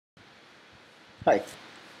Hi,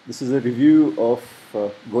 this is a review of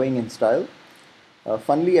Going in Style.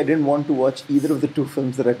 Funnily, I didn't want to watch either of the two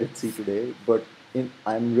films that I did see today, but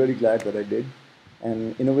I'm really glad that I did.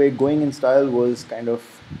 And in a way, Going in Style was kind of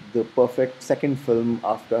the perfect second film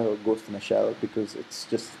after Ghost in a Shell because it's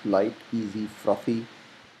just light, easy, frothy.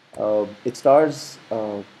 It stars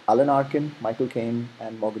Alan Arkin, Michael Caine,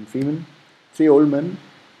 and Morgan Freeman, three old men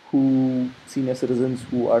senior citizens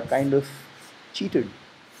who are kind of cheated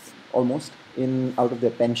almost in out of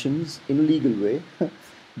their pensions in a legal way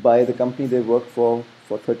by the company they worked for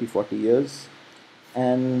 30, 40 years.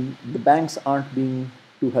 And the banks aren't being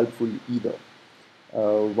too helpful either.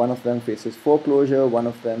 One of them faces foreclosure, one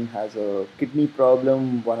of them has a kidney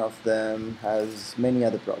problem, one of them has many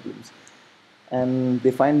other problems. And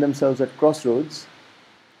they find themselves at crossroads.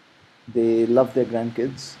 They love their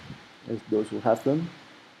grandkids, as those who have them.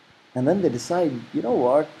 And then they decide, you know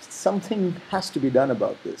what, something has to be done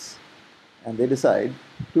about this. And they decide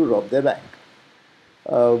to rob their bank.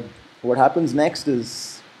 Uh, what happens next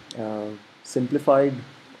is simplified,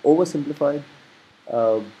 oversimplified,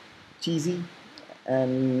 uh, cheesy,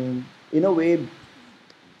 and in a way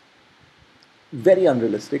very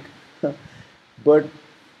unrealistic. But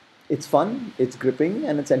it's fun, it's gripping,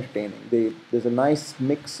 and it's entertaining. There's a nice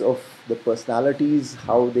mix of the personalities,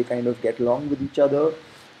 how they kind of get along with each other,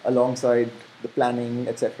 alongside the planning,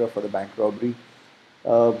 etc., for the bank robbery.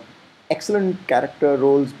 Uh, Excellent character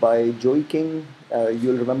roles by Joey King.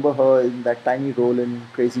 You'll remember her in that tiny role in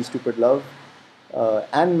Crazy Stupid Love.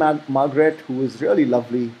 Ann-Margret, who is really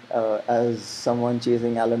lovely as someone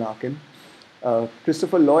chasing Alan Arkin.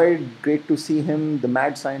 Christopher Lloyd, great to see him, the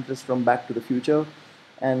mad scientist from Back to the Future.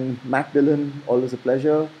 And Matt Dillon, always a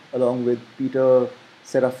pleasure, along with Peter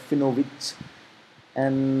Serafinovich.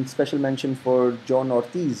 And special mention for John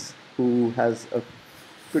Ortiz, who has a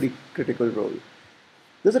pretty critical role.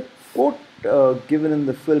 There's a quote given in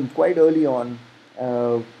the film quite early on,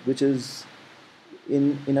 which is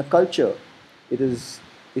in a culture, it is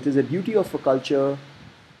it is a duty of a culture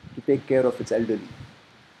to take care of its elderly.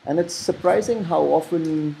 And it's surprising how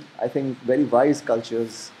often I think very wise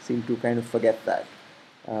cultures seem to kind of forget that.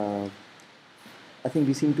 Uh, I think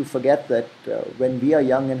we seem to forget that when we are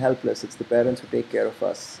young and helpless, it's the parents who take care of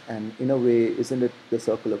us. And in a way, isn't it the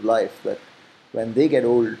circle of life that when they get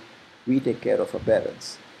old, we take care of our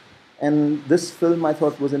parents? And this film, I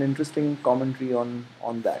thought, was an interesting commentary on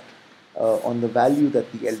that, on the value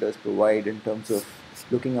that the elders provide in terms of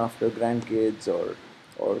looking after grandkids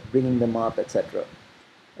or bringing them up, etc.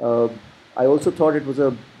 Uh, I also thought it was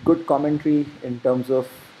a good commentary in terms of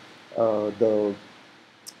the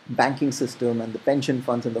banking system and the pension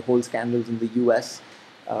funds and the whole scandals in the US.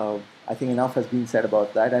 I think enough has been said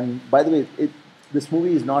about that. And by the way, this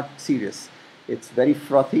movie is not serious. It's very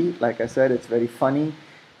frothy. Like I said, it's very funny.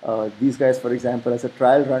 These guys, for example, as a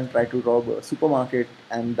trial run, try to rob a supermarket,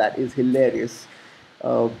 and that is hilarious.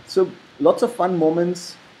 So lots of fun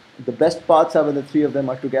moments. The best parts are when the three of them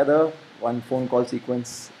are together. One phone call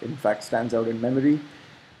sequence, in fact, stands out in memory.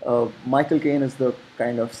 Michael Caine is the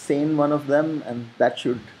kind of sane one of them, and that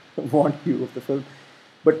should warn you of the film.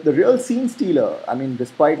 But the real scene stealer, I mean,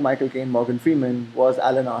 despite Michael Caine, Morgan Freeman, was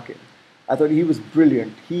Alan Arkin. I thought he was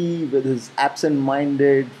brilliant. He, with his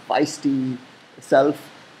absent-minded, feisty self,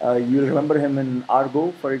 you'll remember him in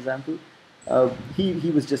Argo, for example.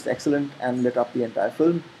 He was just excellent and lit up the entire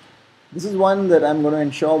film. This is one that I'm going to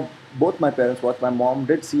ensure both my parents watched. My mom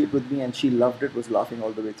did see it with me and she loved it, was laughing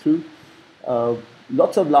all the way through. Uh,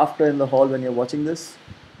 Lots of laughter in the hall when you're watching this.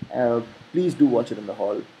 Please do watch it in the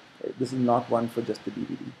hall. This is not one for just the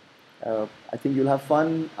DVD. I think you'll have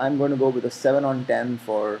fun. I'm going to go with a 7 on 10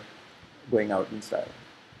 for Going Out in Style.